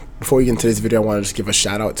Before we get into this video, I want to just give a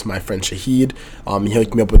shout out to my friend Shahid. He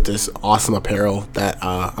hooked me up with this awesome apparel that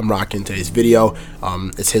I'm rocking in today's video.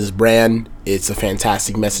 It's his brand. It's a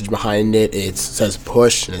fantastic message behind it. It says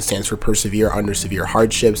push, and it stands for persevere under severe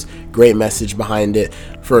hardships. Great message behind it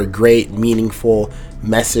for a great, meaningful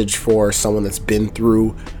message for someone that's been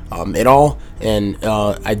through it all. And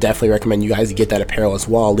I definitely recommend you guys get that apparel as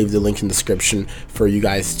well. I'll leave the link in the description for you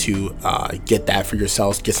guys to get that for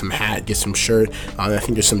yourselves. Get some hat, get some shirt. I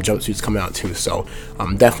think there's some jumpsuits coming out too. So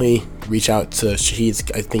definitely reach out to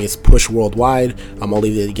Shahid. I think it's Push Worldwide. I'll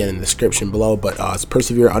leave it again in the description below. But it's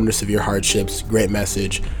persevere under severe hardships. Great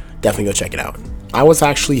message. Definitely go check it out. I was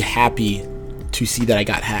actually happy to see that I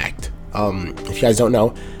got hacked. If you guys don't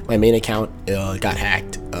know, my main account got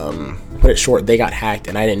hacked. Put it short, they got hacked,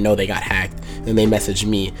 and I didn't know they got hacked. And they messaged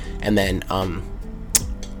me, and then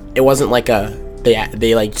it wasn't like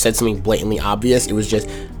they like said something blatantly obvious. It was just,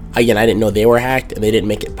 again, I didn't know they were hacked, and they didn't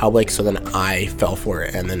make it public. So then I fell for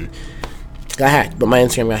it, and then got hacked. But my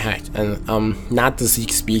Instagram got hacked, and not the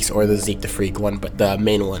Zeke Speaks or the Zeke the Freak one, but the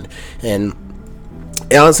main one. And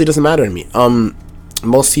it honestly doesn't matter to me.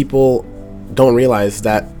 Most people don't realize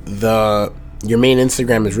that your main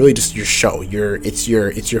Instagram is really just your show. It's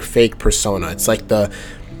your fake persona. It's like the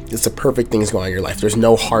perfect things going on in your life. There's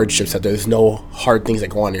no hardships out there. There's no hard things that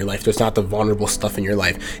go on in your life. There's not the vulnerable stuff in your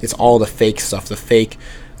life. It's all the fake stuff, the fake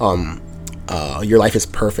your life is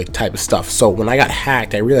perfect type of stuff. So when I got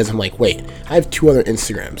hacked, I realized, I'm like, wait, I have two other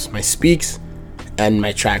Instagrams, my Speaks and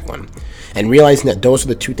my Track one. And realizing that those are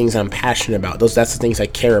the two things I'm passionate about. That's the things I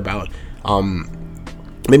care about.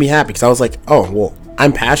 Made me happy, because I was like, oh, well,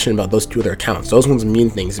 I'm passionate about those two other accounts. Those ones mean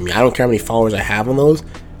things to me. I don't care how many followers I have on those.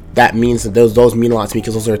 That means that those mean a lot to me,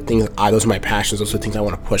 because those are things, those are my passions. Those are things I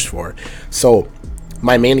want to push for. So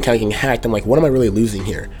my main account getting hacked, I'm like, what am I really losing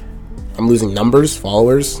here? I'm losing numbers,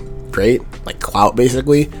 followers, great, like clout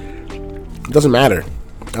basically. It doesn't matter.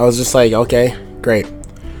 I was just like, okay, great.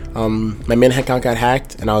 My main account got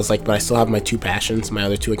hacked, and I was like, but I still have my two passions, my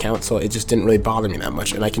other two accounts, so it just didn't really bother me that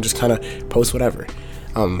much, and I can just kind of post whatever.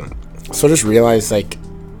 So just realize, like,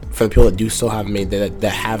 for the people that do still have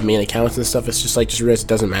that have main accounts and stuff, it's just like, just realize it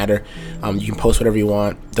doesn't matter. You can post whatever you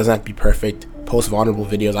want. It doesn't have to be perfect. Post vulnerable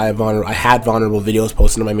videos. I had vulnerable videos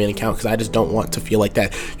posted on my main account, because I just don't want to feel like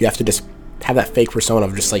that you have to just have that fake persona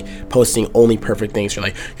of just like posting only perfect things. You're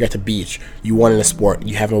like, you're at the beach, you won in a sport,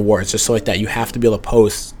 you have an award. It's just so like that. You have to be able to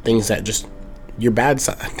post things that just your bad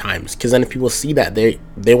times, because then if people see that,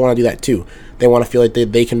 they want to do that too. They want to feel like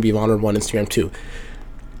they can be vulnerable on Instagram too.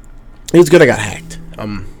 It was good I got hacked.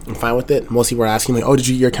 I'm fine with it. Most people are asking, like, oh, did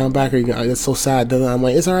you get your account back? That's so sad. I'm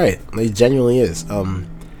like, it's alright. It genuinely is.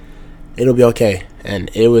 It'll be okay.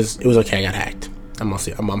 And it was okay. I got hacked. I'm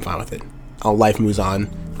fine with it. Life moves on.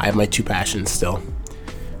 I have my two passions still.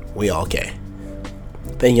 We all okay.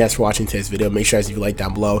 Thank you guys for watching today's video. Make sure guys, if you like,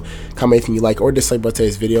 down below, comment anything you like or dislike about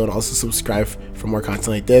today's video, and also subscribe for more content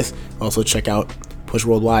like this. Also check out Push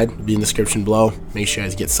Worldwide. It'll be in the description below. Make sure you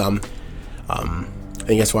guys get some.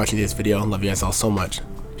 Thank you guys for watching today's video. Love you guys all so much.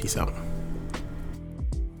 Peace out.